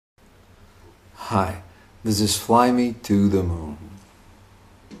Hi, this is Fly Me to the Moon.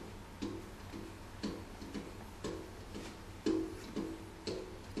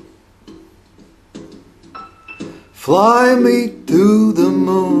 Fly me to the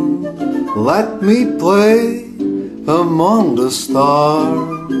moon, let me play among the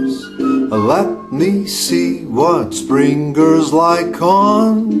stars. Let me see what spring girls like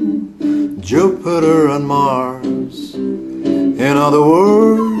on Jupiter and Mars. In other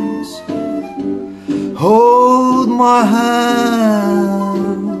words, hold my hand.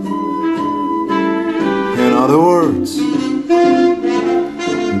 In other words,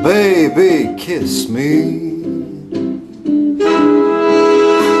 baby, kiss me.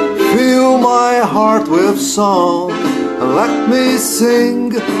 Fill my heart with song, let me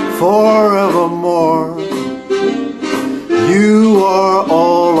sing forevermore. You are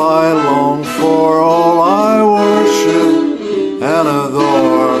all I long for, all I worship and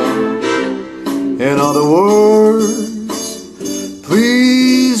adore. In other words,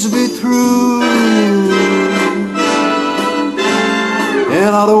 please be true.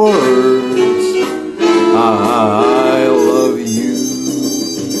 In other words, I love you.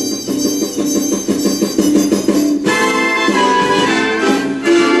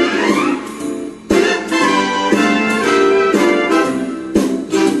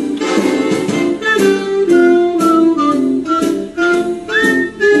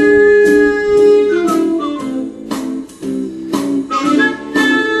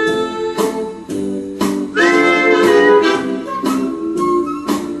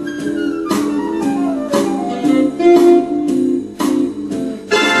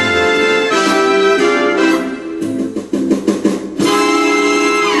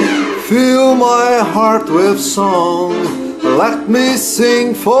 Fill my heart with song, let me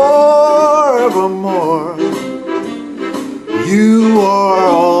sing forevermore. You are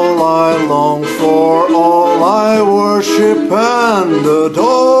all I long for, all I worship and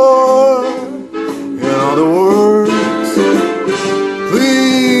adore.